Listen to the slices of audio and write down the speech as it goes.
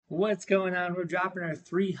What's going on? We're dropping our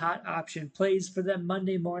three hot option plays for the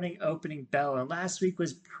Monday morning opening bell. And last week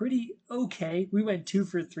was pretty okay. We went 2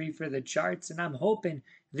 for 3 for the charts, and I'm hoping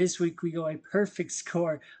this week we go a perfect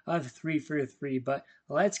score of 3 for 3. But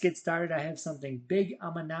let's get started. I have something big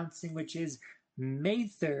I'm announcing, which is May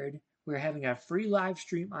 3rd. We're having a free live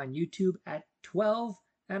stream on YouTube at 12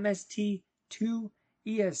 MST, 2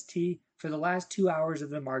 EST for the last 2 hours of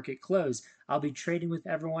the market close. I'll be trading with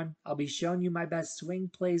everyone. I'll be showing you my best swing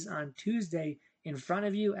plays on Tuesday in front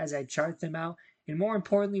of you as I chart them out. And more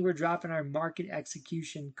importantly, we're dropping our market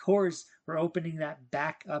execution course. We're opening that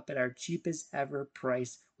back up at our cheapest ever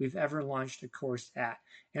price we've ever launched a course at.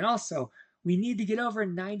 And also, we need to get over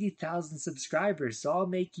 90,000 subscribers. So I'll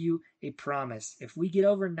make you a promise. If we get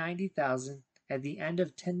over 90,000 at the end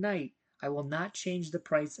of tonight, I will not change the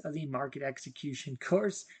price of the market execution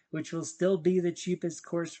course, which will still be the cheapest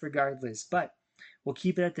course regardless, but we'll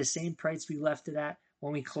keep it at the same price we left it at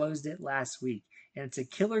when we closed it last week. And it's a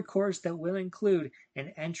killer course that will include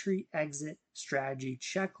an entry exit strategy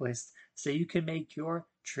checklist so you can make your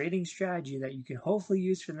trading strategy that you can hopefully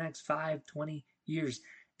use for the next 5, 20 years.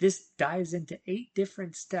 This dives into 8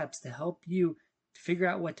 different steps to help you figure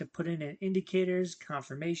out what to put in indicators,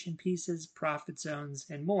 confirmation pieces, profit zones,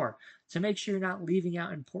 and more to make sure you're not leaving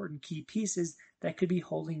out important key pieces that could be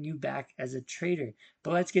holding you back as a trader.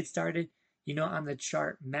 But let's get started, on the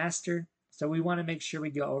chart master. So we want to make sure we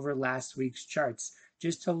go over last week's charts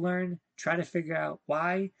just to learn, try to figure out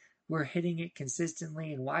why we're hitting it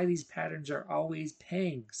consistently and why these patterns are always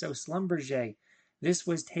paying. So Schlumberger, this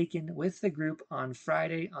was taken with the group on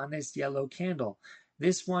Friday on this yellow candle.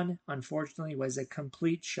 This one, unfortunately, was a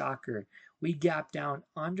complete shocker. We gapped down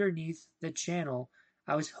underneath the channel.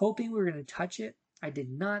 I was hoping we were going to touch it. I did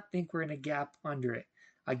not think we were going to gap under it.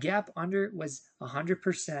 A gap under it was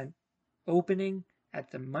 100% opening at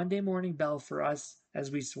the Monday morning bell for us as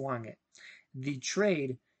we swung it. The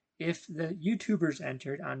trade, if the YouTubers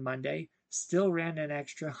entered on Monday, still ran an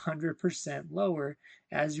extra 100% lower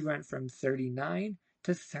as you went from $39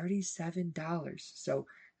 to $37. So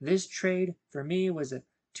this trade for me was a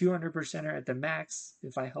 200%er at the max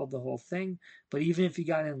if I held the whole thing, but even if you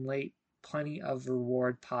got in late, plenty of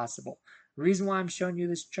reward possible. The reason why I'm showing you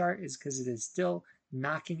this chart is because it is still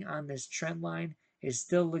knocking on this trend line, is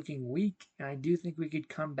still looking weak, and I do think we could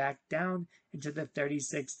come back down into the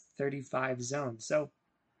 36, 35 zone. So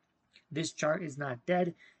this chart is not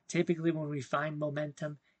dead. Typically when we find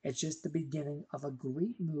momentum, it's just the beginning of a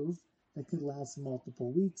great move that could last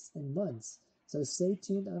multiple weeks and months. So stay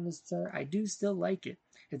tuned on this chart. I do still like it.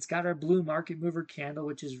 It's got our blue market mover candle,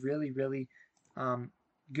 which is really, really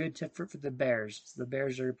good for the bears. So the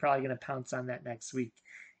bears are probably going to pounce on that next week.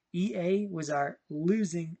 EA was our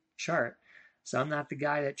losing chart. So I'm not the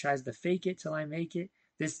guy that tries to fake it till I make it.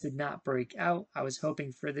 This did not break out. I was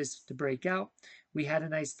hoping for this to break out. We had a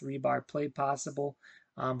nice 3-bar play possible,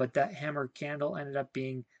 but that hammer candle ended up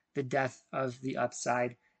being the death of the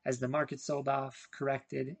upside as the market sold off,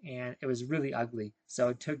 corrected, and it was really ugly. So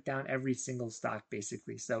it took down every single stock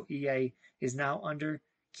basically. So EA is now under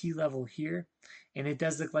key level here, and it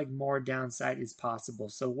does look like more downside is possible.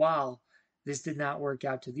 So while this did not work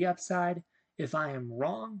out to the upside, if I am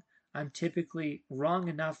wrong, I'm typically wrong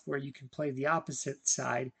enough where you can play the opposite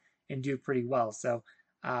side and do pretty well. So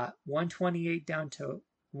 128 down to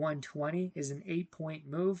 120 is an 8-point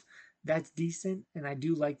move. That's decent, and I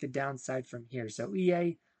do like the downside from here. So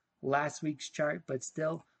EA, last week's chart, but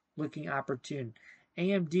still looking opportune.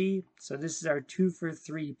 AMD, so this is our 2 for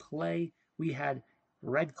 3 play. We had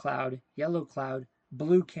red cloud, yellow cloud,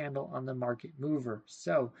 blue candle on the market mover.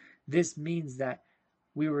 So this means that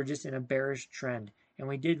we were just in a bearish trend, and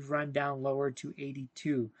we did run down lower to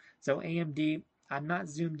 82. So AMD, I'm not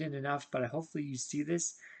zoomed in enough, but hopefully you see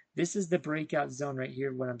this. This is the breakout zone right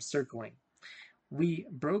here, what I'm circling. We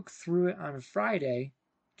broke through it on Friday,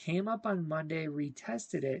 came up on Monday,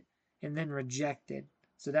 retested it, and then rejected.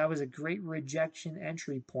 So that was a great rejection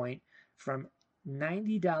entry point from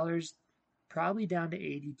 $90 probably down to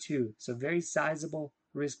 82. So very sizable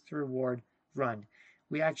risk to reward run.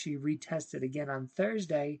 We actually retested again on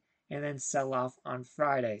Thursday and then sell off on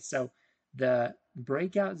Friday. So the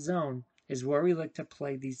breakout zone is where we look to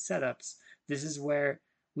play these setups. This is where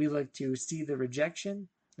we look to see the rejection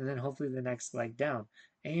and then hopefully the next leg down.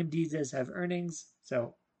 AMD does have earnings,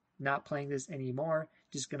 so not playing this anymore.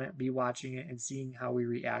 Just going to be watching it and seeing how we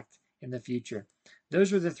react in the future.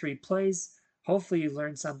 Those were the 3 plays. Hopefully you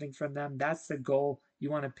learned something from them. That's the goal.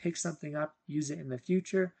 You want to pick something up, use it in the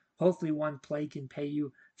future. Hopefully one play can pay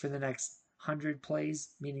you for the next 100 plays,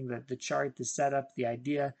 meaning that the chart, the setup, the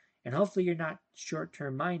idea, and hopefully you're not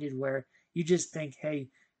short-term minded where you just think, hey,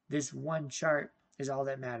 this one chart is all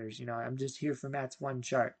that matters. I'm just here for Matt's one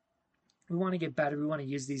chart. We want to get better. We want to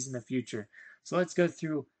use these in the future. So let's go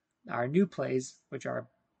through our new plays, which are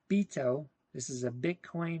BITO. This is a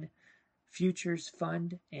Bitcoin futures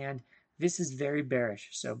fund, and this is very bearish.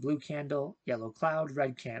 So blue candle, yellow cloud,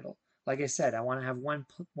 red candle. Like I said, I want to have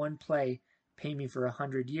one play pay me for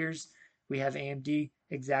 100 years. We have AMD,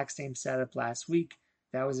 exact same setup last week.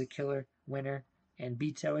 That was a killer winner. And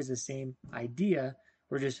BITO is the same idea.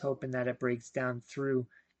 We're just hoping that it breaks down through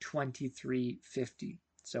 2350.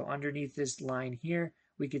 So underneath this line here,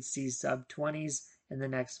 we could see sub 20s in the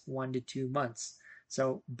next 1 to 2 months.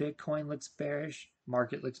 So Bitcoin looks bearish,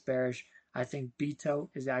 market looks bearish. I think BITO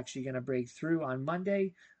is actually going to break through on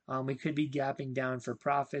Monday. We could be gapping down for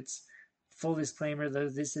profits. Full disclaimer, though,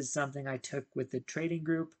 this is something I took with the trading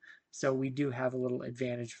group, so we do have a little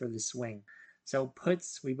advantage for the swing. So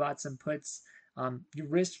puts, we bought some puts.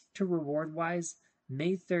 Risk to reward wise,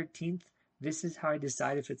 May 13th, this is how I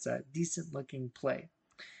decide if it's a decent looking play.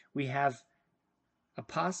 We have a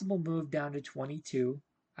possible move down to 22.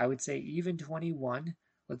 I would say even 21.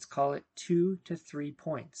 Let's call it 2 to 3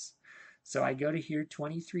 points. So I go to here,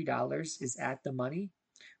 $23 is at the money.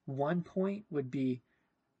 1 point would be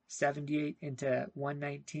 78 into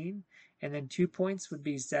 119, and then 2 points would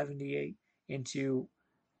be 78 into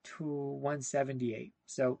 178.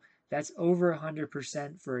 So that's over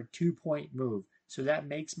 100% for a 2-point move. So that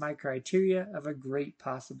makes my criteria of a great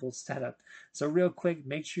possible setup. So real quick,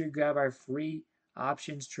 make sure you grab our free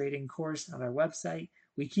options trading course on our website.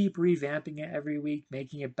 We keep revamping it every week,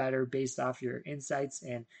 making it better based off your insights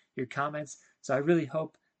and your comments. So I really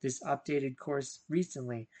hope this updated course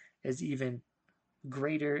recently is even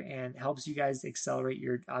greater and helps you guys accelerate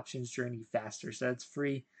your options journey faster. So that's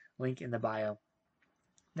free, link in the bio.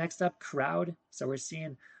 Next up, crowd. So we're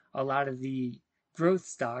seeing a lot of the growth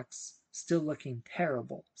stocks still looking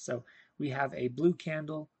terrible. So we have a blue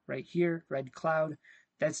candle right here, red cloud.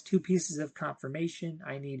 That's 2 pieces of confirmation.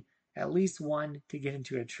 I need at least 1 to get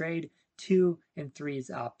into a trade. 2 and 3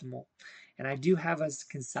 is optimal. And I do have us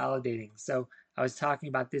consolidating. So I was talking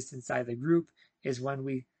about this inside the group, is when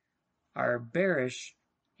we are bearish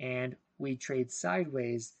and we trade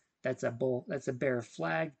sideways, that's a bear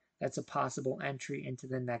flag. That's a possible entry into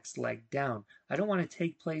the next leg down. I don't want to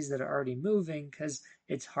take plays that are already moving because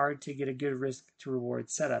it's hard to get a good risk to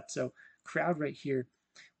reward setup. So crowd right here,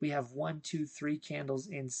 we have 1, 2, 3 candles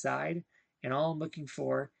inside, and all I'm looking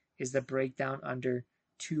for is the breakdown under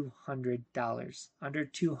 $200. Under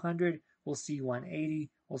 200, we'll see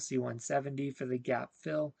 180, we'll see 170 for the gap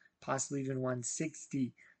fill, possibly even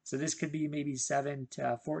 160. So this could be maybe 7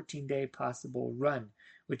 to 14 day possible run,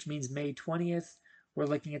 which means May 20th, we're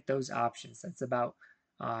looking at those options. That's about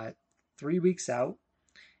 3 weeks out,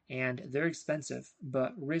 and they're expensive,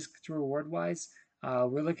 but risk to reward wise,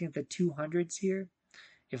 we're looking at the 200s here.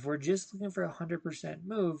 If we're just looking for a 100%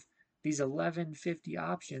 move, these 1150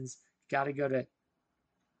 options got to go to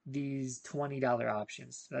these $20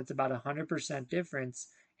 options. So that's about 100% difference,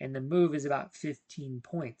 and the move is about 15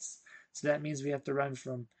 points. So that means we have to run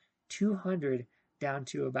from 200 down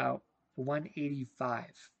to about 185.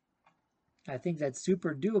 I think that's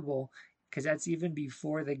super doable because that's even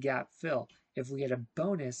before the gap fill. If we get a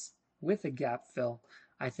bonus with a gap fill,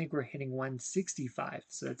 I think we're hitting 165.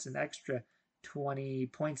 So it's an extra 20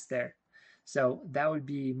 points there. So that would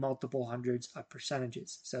be multiple hundreds of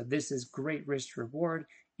percentages. So this is great risk reward,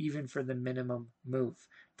 even for the minimum move.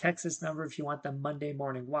 Text this number if you want the Monday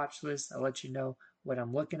morning watch list. I'll let you know what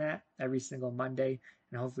I'm looking at every single Monday,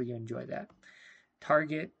 and hopefully you enjoy that.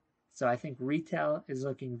 Target. So I think retail is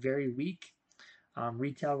looking very weak.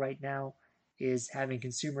 Retail right now is having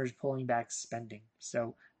consumers pulling back spending.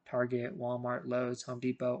 So Target, Walmart, Lowe's, Home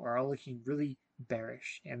Depot are all looking really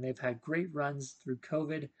bearish. And they've had great runs through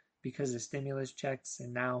COVID because of stimulus checks.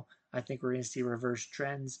 And now I think we're going to see reverse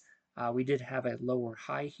trends. We did have a lower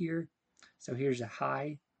high here. So here's a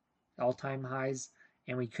high, all-time highs,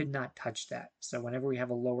 and we could not touch that. So whenever we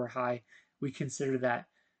have a lower high, we consider that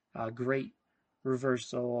great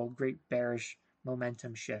reversal, great bearish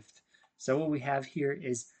momentum shift. So what we have here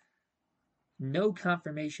is no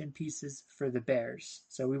confirmation pieces for the bears.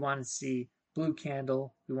 So we want to see blue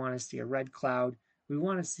candle, we want to see a red cloud, we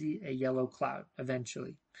want to see a yellow cloud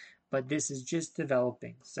eventually. But this is just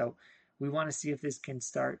developing. So we want to see if this can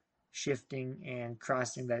start shifting and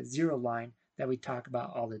crossing that 0 line that we talk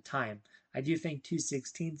about all the time. I do think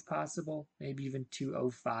 216 is possible, maybe even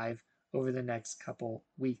 205 over the next couple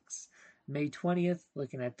weeks. May 20th,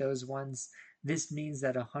 looking at those ones, this means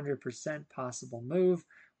that 100% possible move.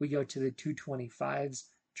 We go to the 225s,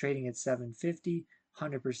 trading at 750.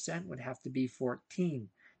 100% would have to be 14.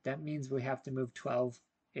 That means we have to move 12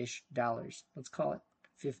 $15-ish. Let's call it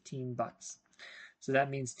 $15. So that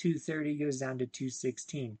means 230 goes down to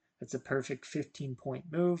 216. That's a perfect 15-point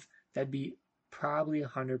move. That'd be probably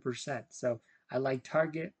 100%. So I like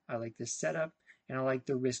target, I like the setup, and I like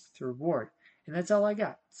the risk to reward. And that's all I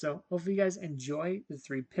got. So hopefully you guys enjoy the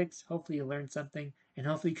 3 picks. Hopefully you learned something, and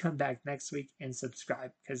hopefully come back next week and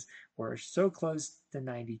subscribe because we're so close to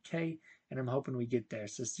 90K, and I'm hoping we get there.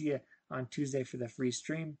 So see you on Tuesday for the free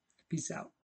stream. Peace out.